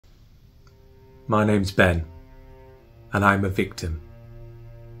My name's Ben, and I'm a victim.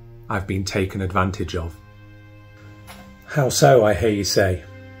 I've been taken advantage of. How so, I hear you say?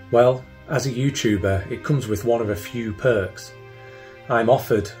 Well, as a YouTuber, it comes with one of a few perks. I'm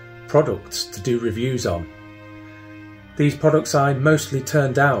offered products to do reviews on. These products I mostly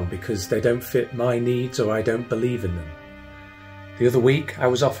turn down because they don't fit my needs or I don't believe in them. The other week I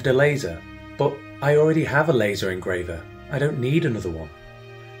was offered a laser, but I already have a laser engraver. I don't need another one.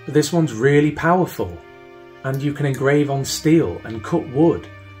 But this one's really powerful, and you can engrave on steel and cut wood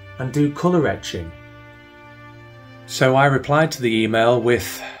and do colour etching. So I replied to the email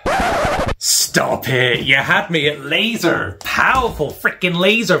with, "Stop it, you had me at laser! Powerful frickin'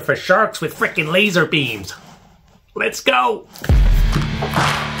 laser for sharks with frickin' laser beams! Let's go!"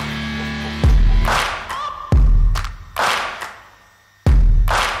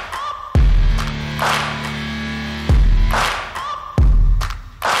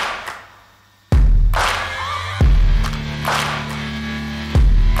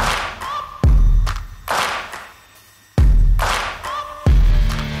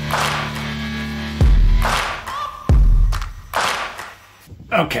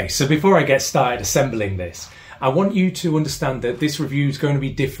 Okay, so before I get started assembling this, I want you to understand that this review is going to be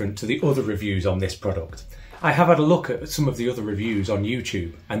different to the other reviews on this product. I have had a look at some of the other reviews on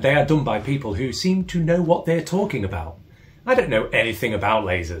YouTube, and they are done by people who seem to know what they're talking about. I don't know anything about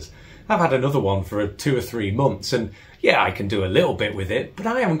lasers. I've had another one for 2 or 3 months, and yeah, I can do a little bit with it, but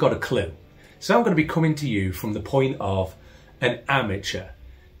I haven't got a clue. So I'm going to be coming to you from the point of an amateur.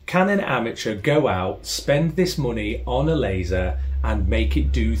 Can an amateur go out, spend this money on a laser, and make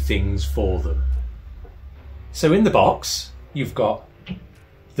it do things for them? So in the box, you've got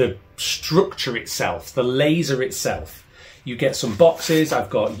the structure itself, the laser itself. You get some boxes,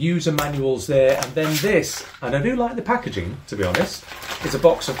 I've got user manuals there, and then this, and I do like the packaging, to be honest, is a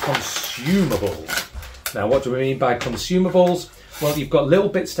box of consumables. Now, what do we mean by consumables? Well, you've got little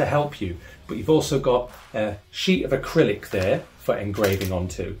bits to help you, but you've also got a sheet of acrylic there for engraving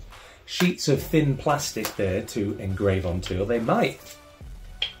onto, sheets of thin plastic there to engrave onto, or they might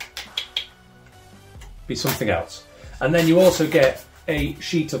be something else. And then you also get a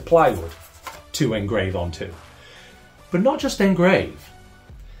sheet of plywood to engrave onto. But not just engrave.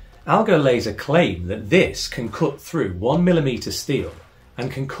 AlgoLaser claim that this can cut through 1mm steel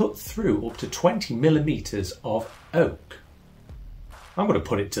and can cut through up to 20mm of oak. I'm going to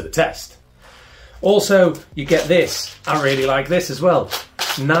put it to the test. Also, you get this. I really like this as well.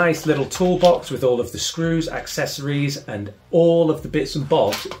 Nice little toolbox with all of the screws, accessories, and all of the bits and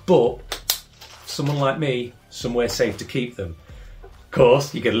bobs, but someone like me, somewhere safe to keep them. Of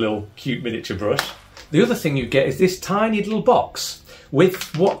course, you get a little cute miniature brush. The other thing you get is this tiny little box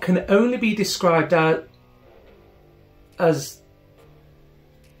with what can only be described as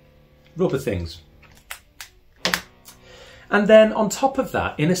rubber things. And then on top of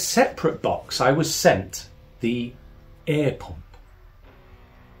that, in a separate box, I was sent the air pump.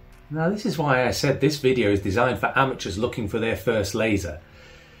 Now, this is why I said this video is designed for amateurs looking for their first laser.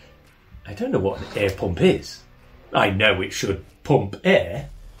 I don't know what an air pump is. I know it should pump air.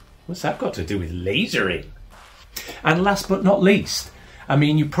 What's that got to do with lasering? And last but not least, I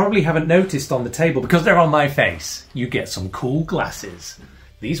mean, you probably haven't noticed on the table, because they're on my face, you get some cool glasses.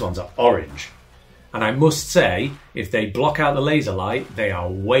 These ones are orange. And I must say, if they block out the laser light, they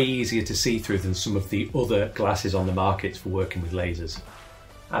are way easier to see through than some of the other glasses on the market for working with lasers.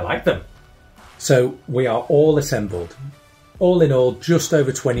 I like them. So we are all assembled. All in all, just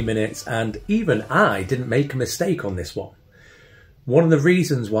over 20 minutes, and even I didn't make a mistake on this one. One of the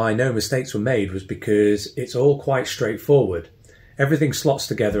reasons why no mistakes were made was because it's all quite straightforward. Everything slots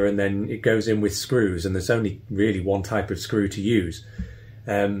together and then it goes in with screws, and there's only really one type of screw to use.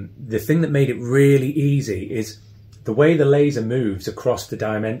 The thing that made it really easy is the way the laser moves across the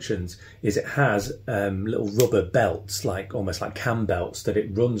dimensions is it has little rubber belts, almost like cam belts, that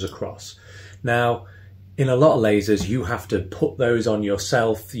it runs across. Now, in a lot of lasers, you have to put those on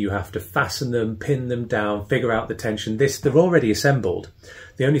yourself, you have to fasten them, pin them down, figure out the tension. They're already assembled.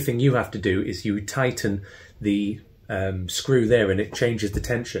 The only thing you have to do is you tighten the screw there and it changes the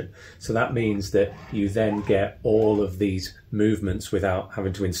tension. So that means that you then get all of these movements without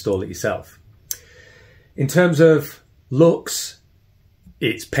having to install it yourself. In terms of looks,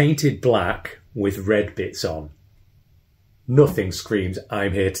 it's painted black with red bits on. Nothing screams,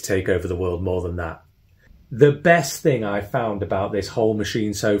 "I'm here to take over the world" more than that. The best thing I found about this whole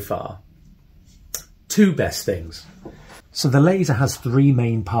machine so far, 2 best things. So the laser has 3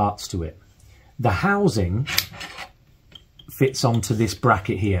 main parts to it. The housing fits onto this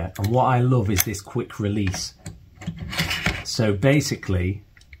bracket here, and what I love is this quick release. So basically,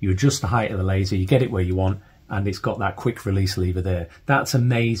 You adjust the height of the laser, you get it where you want, and it's got that quick release lever there. That's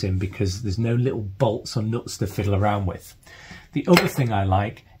amazing because there's no little bolts or nuts to fiddle around with. The other thing I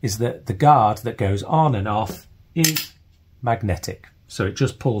like is that the guard that goes on and off is magnetic, so it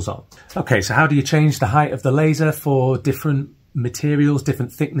just pulls on. Okay, so how do you change the height of the laser for different materials,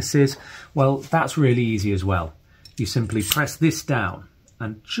 different thicknesses? Well, that's really easy as well. You simply press this down,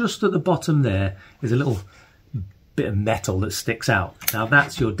 and just at the bottom there is a little bit of metal that sticks out. Now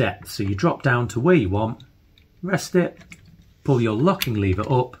that's your depth, so you drop down to where you want, rest it, pull your locking lever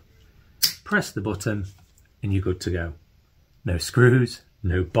up, press the button, and you're good to go. No screws,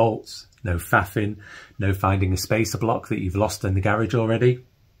 no bolts, no faffing, no finding a spacer block that you've lost in the garage already.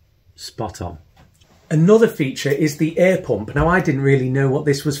 Spot on. Another feature is the air pump. Now, I didn't really know what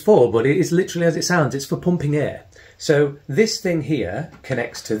this was for, but it is literally as it sounds. It's for pumping air. So this thing here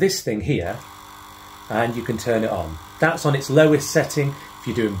connects to this thing here, and you can turn it on. That's on its lowest setting. If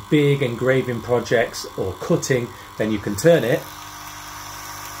you're doing big engraving projects or cutting, then you can turn it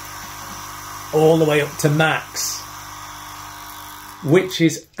all the way up to max, which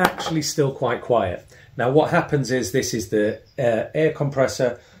is actually still quite quiet. Now what happens is, this is the air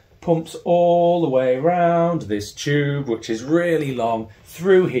compressor, pumps all the way around this tube, which is really long,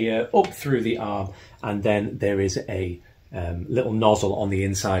 through here, up through the arm, and then there is a little nozzle on the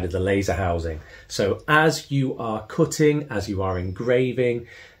inside of the laser housing. So as you are cutting, as you are engraving,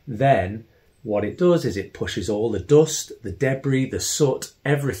 then what it does is it pushes all the dust, the debris, the soot,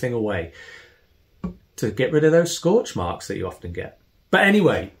 everything away to get rid of those scorch marks that you often get. But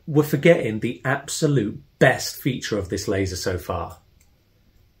anyway, we're forgetting the absolute best feature of this laser so far.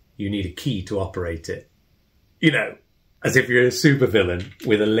 You need a key to operate it. You know, as if you're a supervillain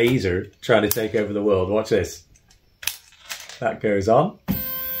with a laser trying to take over the world. Watch this. That goes on.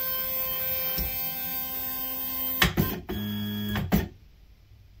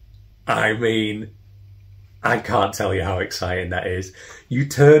 I mean, I can't tell you how exciting that is. You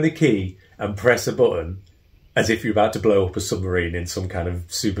turn a key and press a button as if you're about to blow up a submarine in some kind of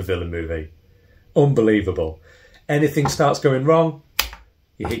supervillain movie. Unbelievable. Anything starts going wrong,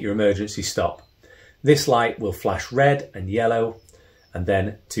 you hit your emergency stop. This light will flash red and yellow, and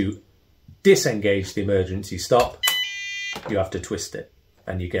then to disengage the emergency stop, you have to twist it,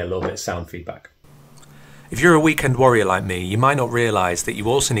 and you get a little bit of sound feedback. If you're a weekend warrior like me, you might not realise that you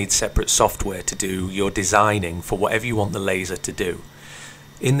also need separate software to do your designing for whatever you want the laser to do.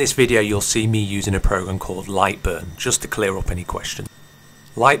 In this video you'll see me using a program called LightBurn, just to clear up any questions.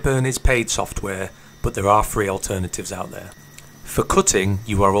 LightBurn is paid software, but there are free alternatives out there. For cutting,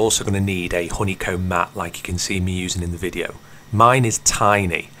 you are also going to need a honeycomb mat like you can see me using in the video. Mine is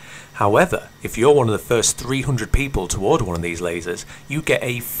tiny. However, if you're one of the first 300 people to order one of these lasers, you get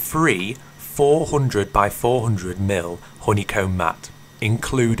a free 400 by 400 mil honeycomb mat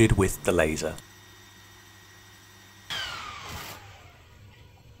included with the laser.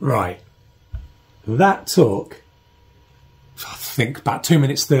 Right, that took, I think, about 2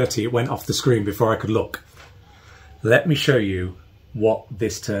 minutes 30. It went off the screen before I could look. Let me show you what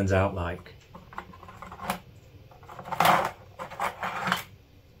this turns out like.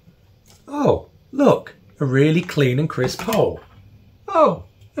 Oh, look, a really clean and crisp hole. Oh,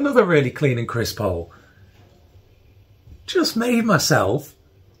 another really clean and crisp hole. Just made myself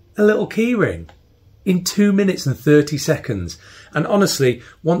a little keyring in 2 minutes and 30 seconds. And honestly,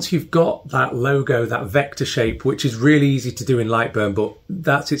 once you've got that logo, that vector shape, which is really easy to do in LightBurn, but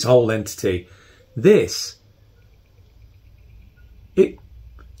that's its whole entity, this,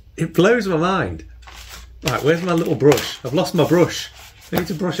 it blows my mind. Right, where's my little brush? I've lost my brush. I need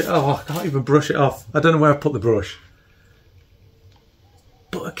to brush it off. I can't even brush it off. I don't know where I put the brush.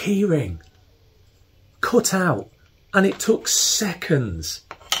 But a keyring cut out, and it took seconds.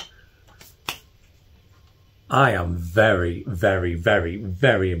 I am very, very, very,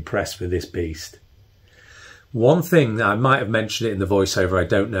 very impressed with this beast. One thing that I might have mentioned it in the voiceover, I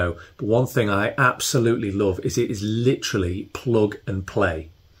don't know, but one thing I absolutely love is it is literally plug and play.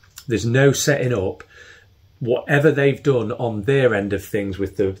 There's no setting up. Whatever they've done on their end of things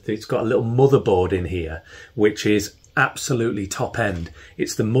with it's got a little motherboard in here, which is absolutely top end.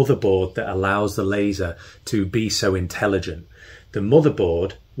 It's the motherboard that allows the laser to be so intelligent. The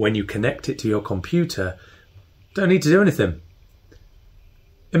motherboard, when you connect it to your computer, don't need to do anything.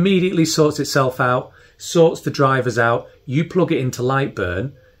 Immediately sorts itself out, sorts the drivers out, you plug it into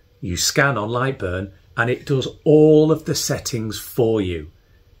LightBurn, you scan on LightBurn, and it does all of the settings for you.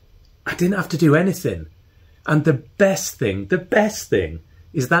 I didn't have to do anything. And the best thing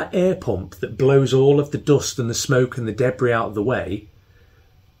is that air pump that blows all of the dust and the smoke and the debris out of the way.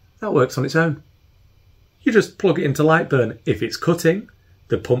 That works on its own. You just plug it into LightBurn if it's cutting,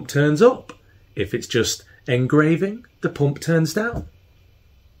 the pump turns up. If it's just engraving, the pump turns down.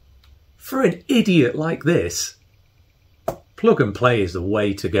 For an idiot like this, plug and play is the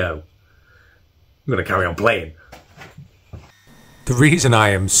way to go. I'm going to carry on playing. The reason I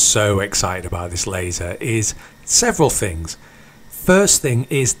am so excited about this laser is several things. First thing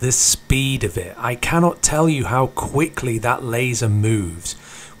is the speed of it. I cannot tell you how quickly that laser moves.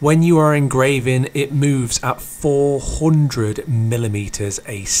 When you are engraving, it moves at 400 millimeters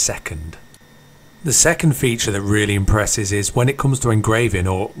a second. The second feature that really impresses is when it comes to engraving,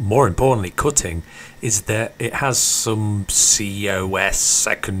 or more importantly cutting, is that it has some COS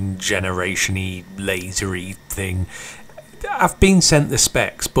second generation-y lasery thing. I've been sent the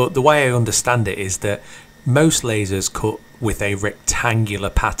specs, but the way I understand it is that most lasers cut with a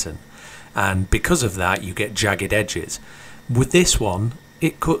rectangular pattern, and because of that you get jagged edges. With this one,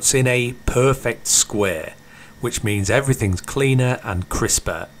 it cuts in a perfect square, which means everything's cleaner and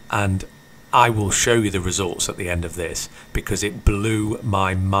crisper, and I will show you the results at the end of this because it blew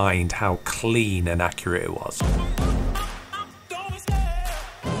my mind how clean and accurate it was.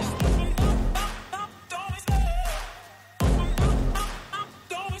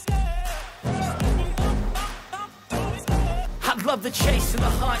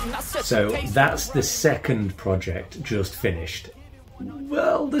 So that's the second project just finished.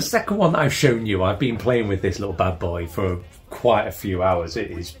 Well, the second one that I've shown you, I've been playing with this little bad boy for quite a few hours.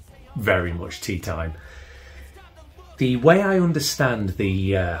 It is very much tea time. The way I understand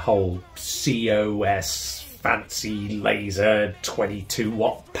the whole COS fancy laser 22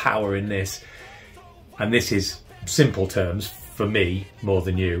 watt power in this, and this is simple terms for me more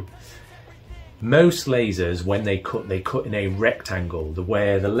than you. Most lasers, when they cut in a rectangle.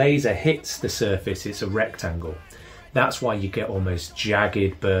 Where the laser hits the surface, it's a rectangle. That's why you get almost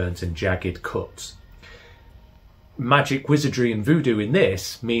jagged burns and jagged cuts. Magic, wizardry and voodoo in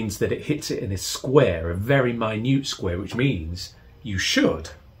this means that it hits it in a square, a very minute square, which means you should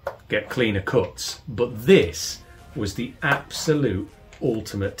get cleaner cuts. But this was the absolute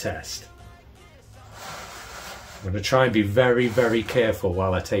ultimate test. I'm going to try and be very, very careful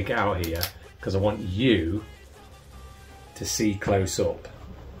while I take it out here, because I want you to see close up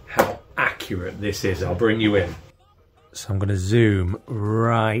how accurate this is. I'll bring you in. So I'm going to zoom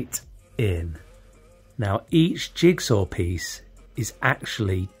right in. Now each jigsaw piece is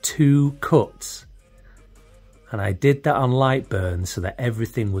actually 2 cuts. And I did that on LightBurn so that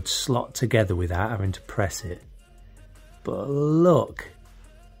everything would slot together without having to press it. But look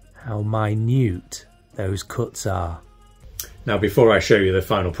how minute those cuts are. Now before I show you the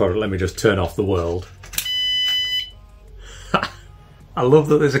final product, let me just turn off the world. I love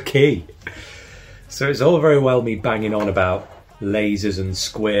that there's a key. So it's all very well me banging on about lasers and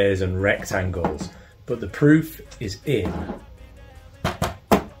squares and rectangles, but the proof is in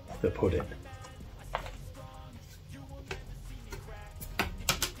the pudding.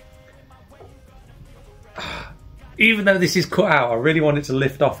 Even though this is cut out, I really want it to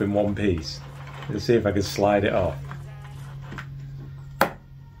lift off in one piece. Let's see if I can slide it off.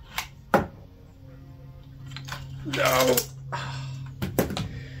 No.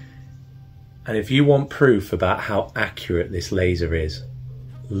 And if you want proof about how accurate this laser is,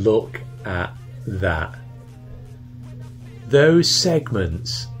 look at that. Those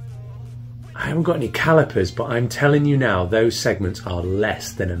segments, I haven't got any calipers, but I'm telling you now, those segments are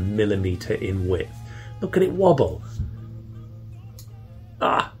less than 1 millimeter in width. Look at it wobble.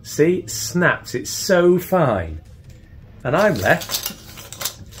 Ah, see, it snaps, it's so fine. And I'm left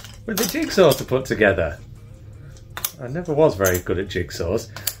with the jigsaw to put together. I never was very good at jigsaws.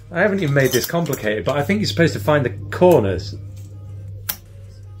 I haven't even made this complicated, but I think you're supposed to find the corners.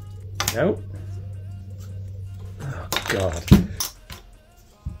 Nope. Oh, God.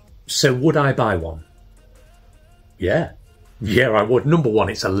 So would I buy one? Yeah. Yeah, I would. Number one,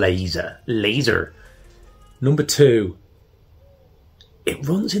 it's a laser. Laser. Number two, it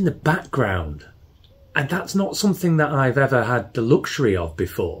runs in the background. And that's not something that I've ever had the luxury of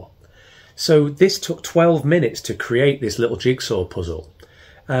before. So this took 12 minutes to create this little jigsaw puzzle.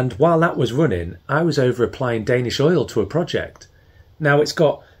 And while that was running, I was over applying Danish oil to a project. Now it's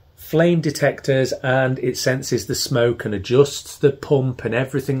got flame detectors and it senses the smoke and adjusts the pump and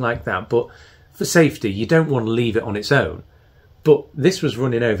everything like that. But for safety, you don't want to leave it on its own. But this was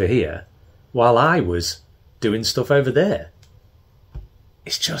running over here while I was doing stuff over there.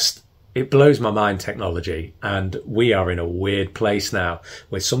 It's just, it blows my mind, technology. And we are in a weird place now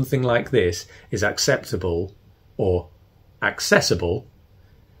where something like this is acceptable or accessible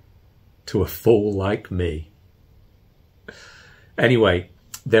to a fool like me. Anyway,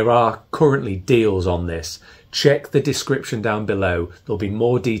 there are currently deals on this. check the description down below. There'll be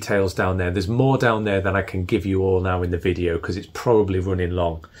more details down there. There's more down there than I can give you all now in the video because it's probably running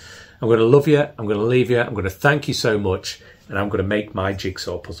long. I'm going to love you. I'm going to leave you. I'm going to thank you so much. And I'm going to make my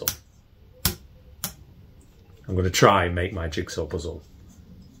jigsaw puzzle. I'm going to try and make my jigsaw puzzle.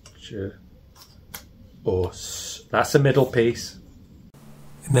 That's the middle piece.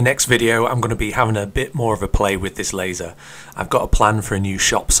 In the next video, I'm going to be having a bit more of a play with this laser. I've got a plan for a new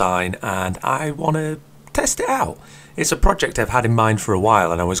shop sign and I want to test it out. It's a project I've had in mind for a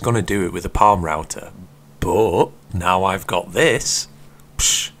while and I was going to do it with a palm router. But now I've got this.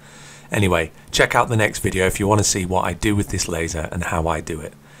 Psh. Anyway, check out the next video if you want to see what I do with this laser and how I do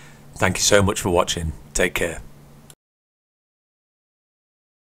it. Thank you so much for watching. Take care.